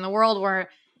important thing in the world, where,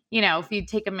 if you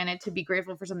take a minute to be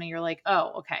grateful for something, you're like,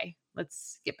 oh, okay,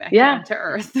 let's get back down to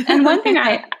earth. And one thing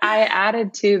I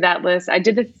added to that list, I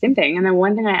did the same thing. And then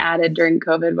one thing I added during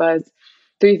COVID was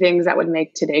 3 things that would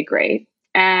make today great.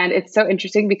 And it's so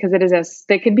interesting because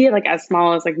they could be like as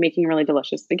small as like making really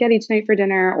delicious spaghetti tonight for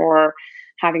dinner, or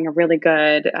having a really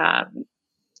good,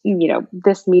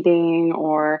 this meeting,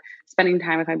 or spending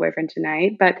time with my boyfriend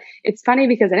tonight. But it's funny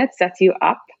because then it sets you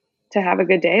up to have a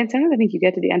good day. And sometimes I think you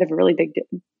get to the end of a really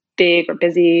big or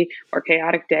busy or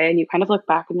chaotic day, and you kind of look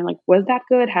back and you're like, was that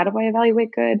good? How do I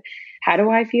evaluate good? How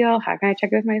do I feel? How can I check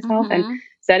with myself? And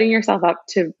setting yourself up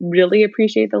to really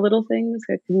appreciate the little things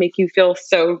that can make you feel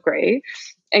so great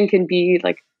and can be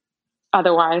like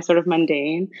otherwise sort of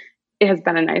mundane. It has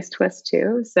been a nice twist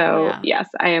too. So yes,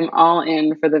 I am all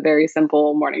in for the very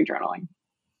simple morning journaling.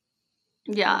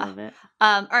 Yeah. I love it.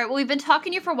 All right. Well, we've been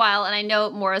talking to you for a while, and I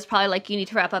know Maura's probably like, you need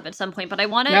to wrap up at some point, but I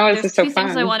want to, there's 2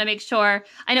 things I want to make sure.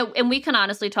 I know, and we can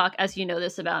honestly talk, as you know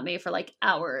this about me, for like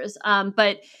hours.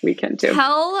 But we can too.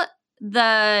 Tell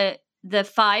the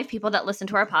 5 people that listen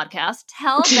to our podcast,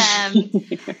 tell them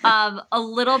a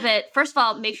little bit. First of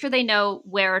all, make sure they know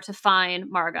where to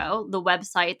find Margaux, the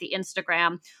website, the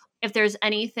Instagram, if there's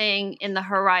anything in the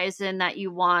horizon that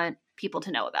you want people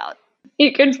to know about.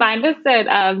 You can find us at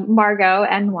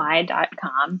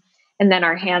margauxny.com. And then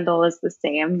our handle is the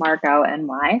same,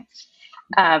 MargauxNY,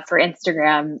 for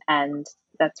Instagram. And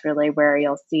that's really where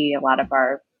you'll see a lot of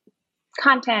our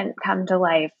content come to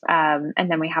life. And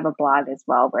then we have a blog as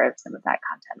well where some of that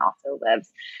content also lives.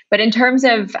 But in terms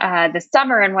of the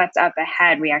summer and what's up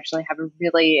ahead, we actually have a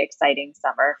really exciting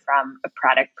summer from a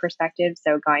product perspective.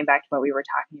 So going back to what we were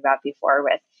talking about before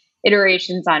with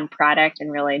iterations on product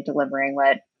and really delivering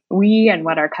what we and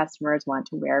what our customers want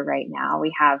to wear right now,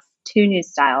 we have 2 new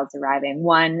styles arriving,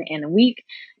 one in a week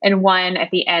and one at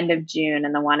the end of June.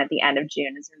 And the one at the end of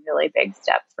June is a really big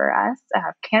step for us.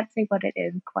 Can't say what it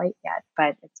is quite yet,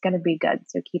 but it's going to be good.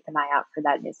 So keep an eye out for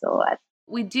that new silhouette.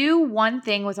 We do one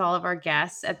thing with all of our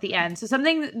guests at the end. So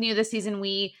something new this season,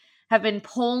 we have been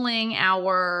polling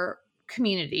our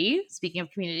community, speaking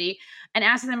of community, and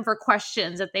asking them for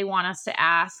questions that they want us to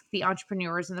ask the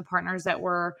entrepreneurs and the partners that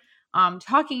we're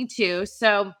talking to.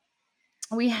 So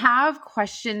we have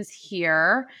questions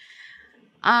here.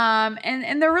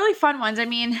 And they're really fun ones. I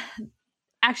mean,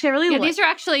 actually, I really these are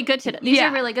actually good today. These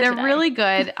are really good they're today. Really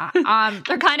good.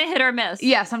 They're kind of hit or miss.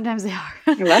 Yeah, sometimes they are.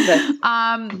 I love it.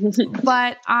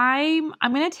 But I'm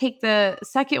going to take the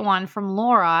second one from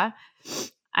Laura,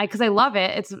 because I love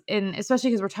it. Especially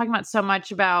because we're talking about so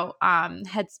much about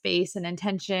headspace and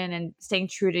intention and staying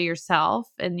true to yourself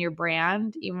and your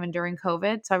brand, even during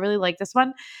COVID. So I really like this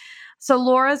one. So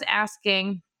Laura's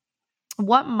asking,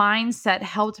 what mindset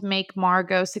helped make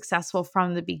Margaux successful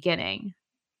from the beginning?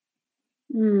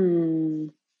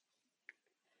 I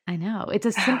know. It's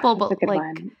a simple but like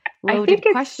loaded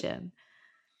question.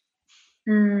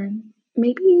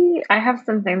 Maybe I have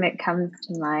something that comes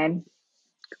to mind.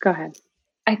 Go ahead.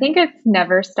 I think it's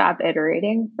never stop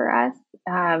iterating for us.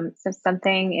 So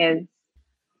something is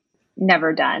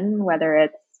never done, whether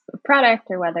it's a product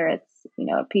or whether it's,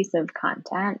 a piece of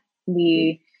content.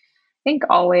 We think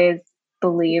always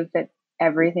believe that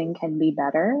everything can be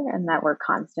better and that we're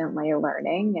constantly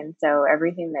learning. And so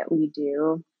everything that we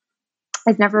do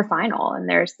is never final. And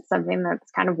there's something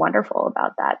that's kind of wonderful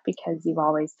about that because you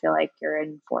always feel like you're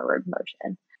in forward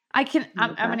motion. I'm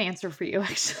going to answer for you,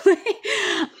 actually.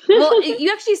 Well,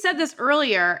 you actually said this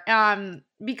earlier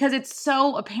because it's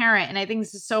so apparent. And I think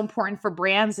this is so important for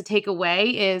brands to take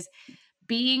away is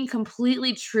being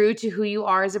completely true to who you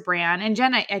are as a brand. And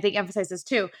Jen, I think emphasized this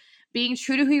too, being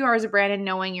true to who you are as a brand and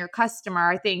knowing your customer.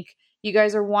 I think you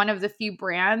guys are one of the few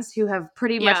brands who have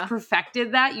pretty much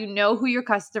perfected that. You know who your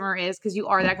customer is because you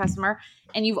are that customer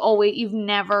and you've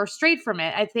never strayed from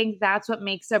it. I think that's what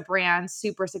makes a brand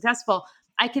super successful.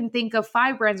 I can think of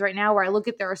 5 brands right now where I look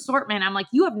at their assortment. I'm like,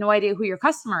 you have no idea who your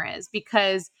customer is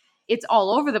because it's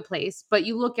all over the place. But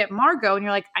you look at Margaux and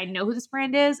you're like, I know who this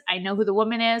brand is. I know who the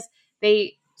woman is.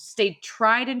 They stay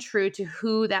tried and true to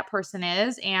who that person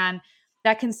is. And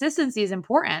that consistency is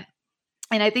important.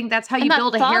 And I think that's how you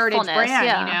build a heritage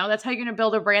brand. That's how you're going to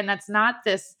build a brand that's not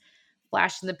this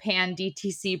flash in the pan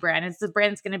DTC brand. It's the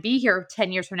brand that's going to be here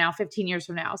 10 years from now, 15 years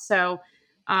from now. So,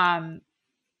 and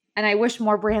I wish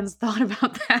more brands thought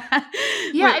about that.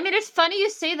 Yeah, I mean, it's funny you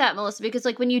say that, Melissa, because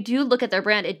like when you do look at their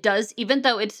brand, it does, even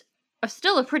though it's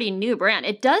still a pretty new brand,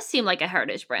 it does seem like a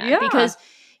heritage brand because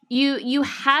you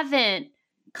haven't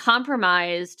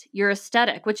compromised your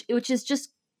aesthetic, which is just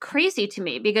crazy to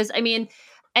me because I mean,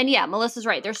 and yeah, Melissa's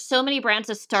right. There's so many brands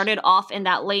that started off in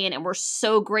that lane and were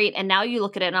so great. And now you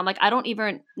look at it and I'm like, I don't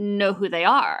even know who they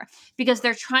are because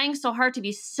they're trying so hard to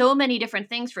be so many different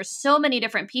things for so many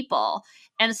different people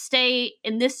and stay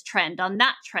in this trend, on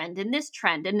that trend, in this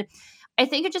trend. And I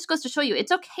think it just goes to show you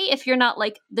it's okay if you're not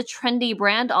like the trendy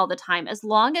brand all the time, as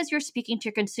long as you're speaking to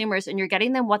your consumers and you're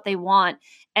getting them what they want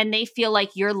and they feel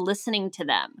like you're listening to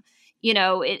them. You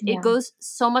know, it goes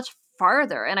so much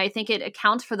farther. And I think it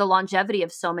accounts for the longevity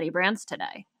of so many brands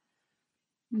today.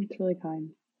 It's really kind.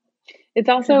 It's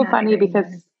also funny because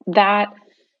that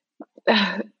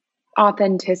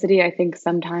authenticity, I think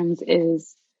sometimes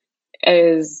is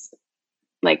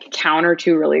like counter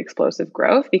to really explosive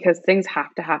growth because things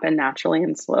have to happen naturally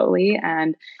and slowly.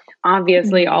 And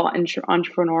obviously all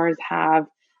entrepreneurs have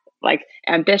like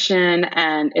ambition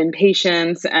and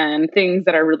impatience and things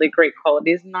that are really great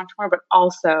qualities in an entrepreneur, but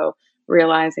also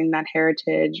realizing that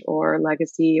heritage or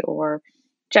legacy or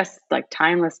just like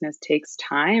timelessness takes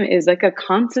time is like a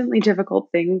constantly difficult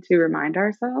thing to remind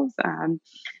ourselves and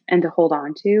to hold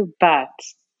on to. But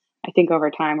I think over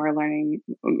time we're learning,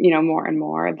 more and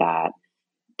more that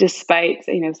despite,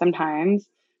 sometimes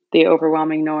the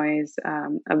overwhelming noise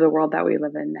of the world that we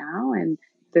live in now and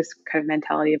this kind of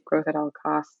mentality of growth at all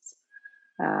costs,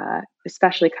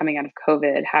 especially coming out of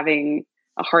COVID, having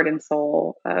a heart and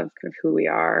soul of kind of who we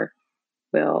are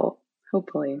will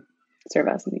hopefully serve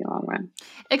us in the long run.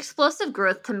 Explosive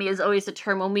growth to me is always a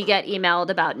term when we get emailed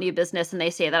about new business and they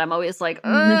say that, I'm always like,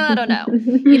 I don't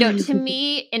know. To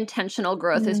me, intentional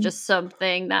growth is just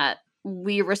something that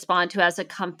we respond to as a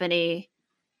company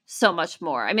so much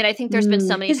more. I mean, I think there's been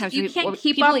so many times you can't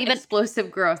keep up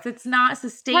explosive growth. It's not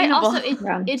sustainable. Right.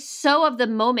 Also, it's so of the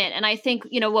moment. And I think,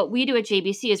 what we do at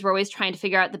JBC is we're always trying to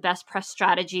figure out the best press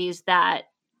strategies that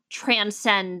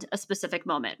transcend a specific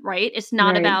moment, right? It's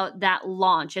not about that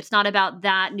launch. It's not about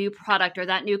that new product or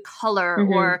that new color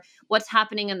or what's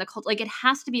happening in the culture. Like it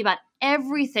has to be about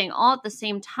everything all at the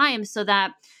same time so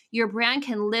that your brand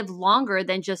can live longer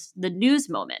than just the news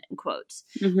moment, in quotes.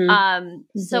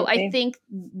 So I think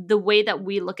the way that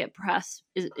we look at press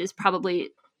is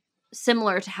probably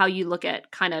similar to how you look at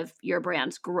kind of your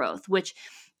brand's growth, which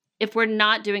if we're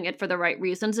not doing it for the right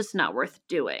reasons, it's not worth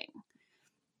doing.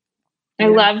 I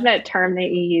love that term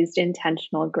that you used,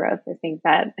 intentional growth. I think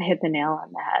that hit the nail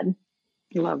on the head.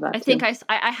 I love that. I think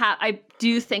I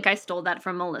do think I stole that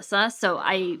from Melissa, so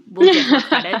I will give her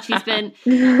credit. She's been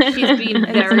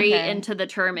very into the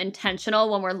term intentional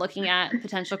when we're looking at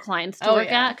potential clients to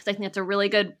work at, because I think that's a really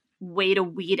good way to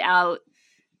weed out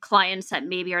clients that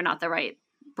maybe are not the right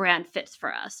brand fits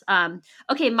for us.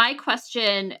 Okay, my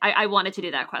question, I wanted to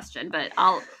do that question, but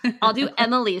I'll do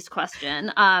Emily's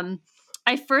question.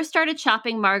 I first started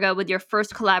shopping Margaux with your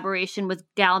first collaboration with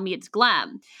Gal Meets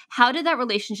Glam. How did that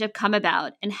relationship come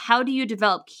about, and how do you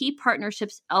develop key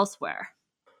partnerships elsewhere?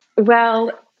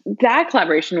 Well, that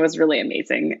collaboration was really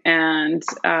amazing. And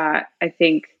I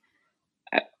think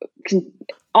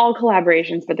all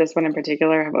collaborations, but this one in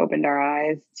particular, have opened our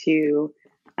eyes to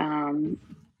the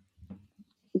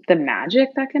magic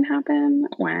that can happen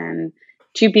when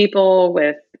two people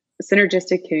with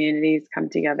synergistic communities come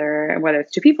together, and whether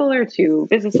it's two people or two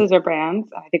businesses or brands.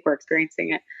 I think we're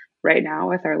experiencing it right now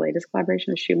with our latest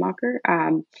collaboration with Schumacher.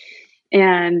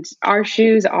 And our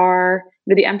shoes are,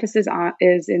 the emphasis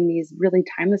is in these really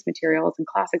timeless materials and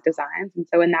classic designs. And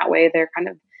so in that way, they're kind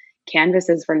of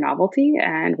canvases for novelty.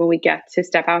 And when we get to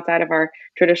step outside of our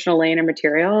traditional lane of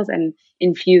materials and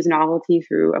infuse novelty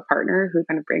through a partner who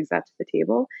kind of brings that to the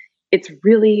table, it's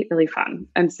really, really fun.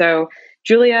 And so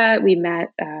Julia, we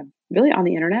met really on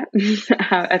the internet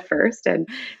at first, and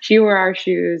she wore our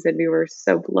shoes, and we were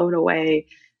so blown away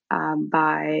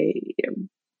by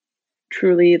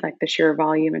truly like the sheer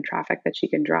volume and traffic that she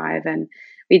can drive. And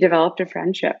we developed a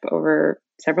friendship over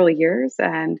several years,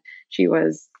 and she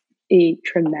was a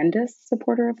tremendous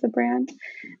supporter of the brand.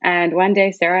 And one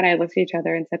day, Sarah and I looked at each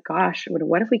other and said, gosh,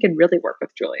 what if we could really work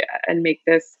with Julia and make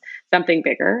this something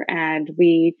bigger? And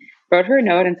we wrote her a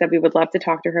note and said we would love to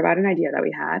talk to her about an idea that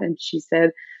we had. And she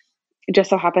said, it just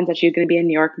so happens that she's going to be in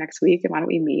New York next week, and why don't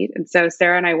we meet? And so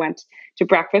Sarah and I went to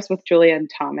breakfast with Julia and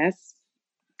Thomas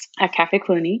at Cafe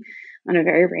Cluny on a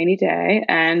very rainy day.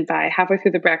 And by halfway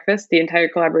through the breakfast, the entire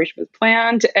collaboration was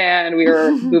planned and we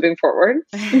were moving forward.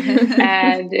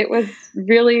 And it was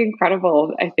really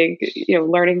incredible. I think,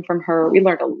 learning from her, we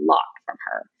learned a lot from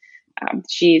her.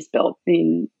 She's built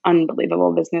an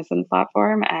unbelievable business and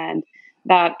platform, and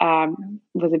that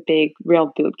was a big,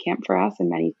 real boot camp for us in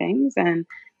many things. And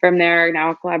from there,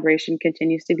 now collaboration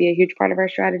continues to be a huge part of our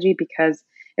strategy because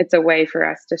it's a way for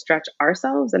us to stretch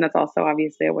ourselves, and it's also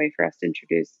obviously a way for us to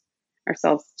introduce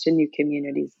ourselves to new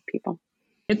communities of people.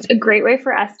 It's a great way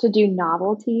for us to do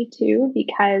novelty too,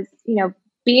 because,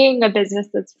 being a business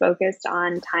that's focused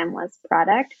on timeless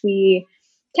product, we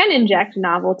can inject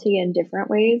novelty in different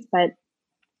ways, but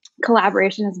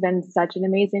collaboration has been such an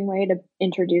amazing way to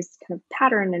introduce kind of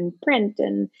pattern and print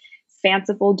and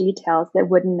fanciful details that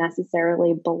wouldn't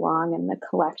necessarily belong in the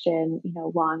collection,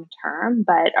 long term,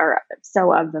 but are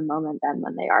so of the moment then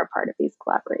when they are part of these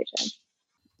collaborations.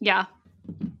 Yeah.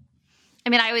 I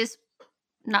mean, I always,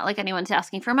 not like anyone's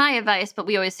asking for my advice, but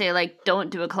we always say, like, don't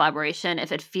do a collaboration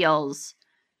if it feels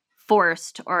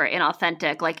forced or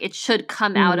inauthentic. Like, it should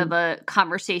come out of a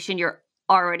conversation you're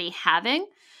already having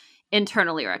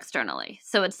internally or externally.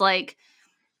 So it's like,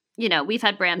 we've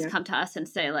had brands come to us and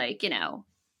say, like,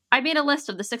 I made a list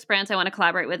of the 6 brands I want to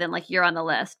collaborate with, and like, you're on the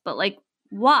list, but like,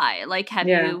 why? Like, have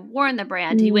you worn the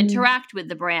brand? Do you interact with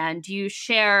the brand? Do you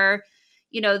share,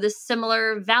 the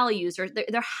similar values? Or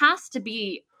there has to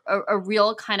be a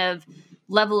real kind of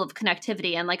level of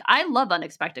connectivity. And like, I love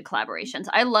unexpected collaborations.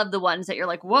 I love the ones that you're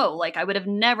like, whoa, like I would have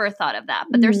never thought of that.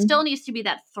 But there still needs to be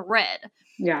that thread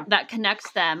that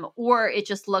connects them, or it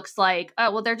just looks like,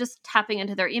 oh, well, they're just tapping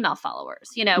into their email followers,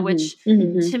 which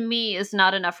to me is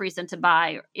not enough reason to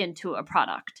buy into a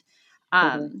product.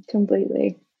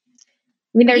 Completely.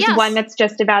 I mean, there's one that's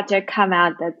just about to come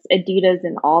out that's Adidas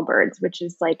and Allbirds, which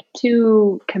is like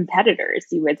 2 competitors,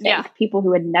 you would think, people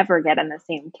who would never get in the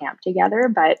same camp together,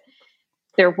 but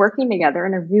they're working together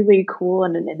in a really cool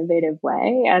and an innovative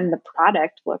way. And the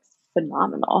product looks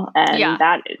phenomenal. And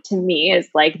that to me is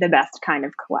like the best kind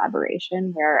of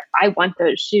collaboration where I want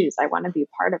those shoes. I want to be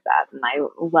part of that. And I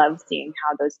love seeing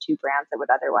how those 2 brands that would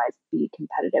otherwise be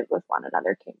competitive with one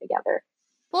another came together.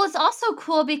 Well, it's also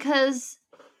cool because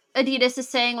Adidas is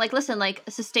saying, like, listen, like,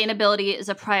 sustainability is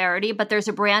a priority, but there's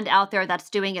a brand out there that's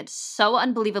doing it so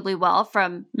unbelievably well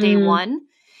from day one.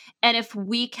 And if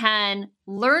we can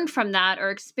learn from that or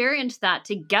experience that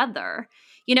together,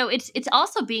 it's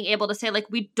also being able to say, like,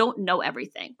 we don't know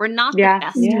everything. We're not the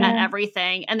best at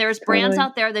everything. And there's brands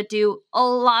out there that do a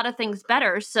lot of things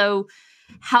better. So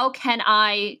how can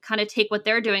I kind of take what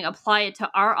they're doing, apply it to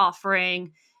our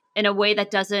offering in a way that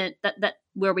doesn't, that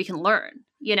where we can learn,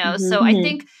 So I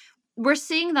think we're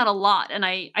seeing that a lot. And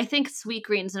I think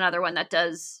Sweetgreen's another one that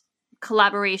does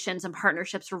collaborations and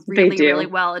partnerships really, really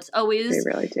well. It's always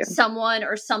someone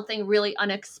or something really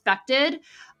unexpected.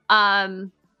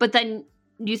 But then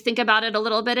you think about it a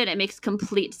little bit and it makes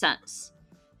complete sense.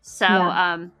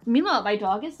 So, meanwhile, my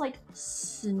dog is like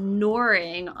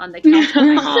snoring on the couch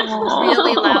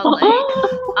really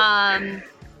loudly.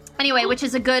 Anyway, which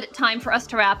is a good time for us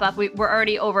to wrap up. We're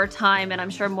already over time, and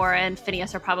I'm sure Maura and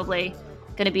Phineas are probably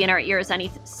going to be in our ears any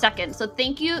second. So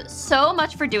thank you so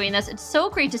much for doing this. It's so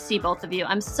great to see both of you.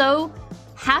 I'm so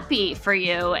happy for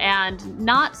you and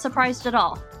not surprised at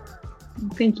all.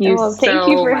 Thank you thank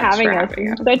you for having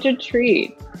us. Such a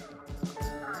treat.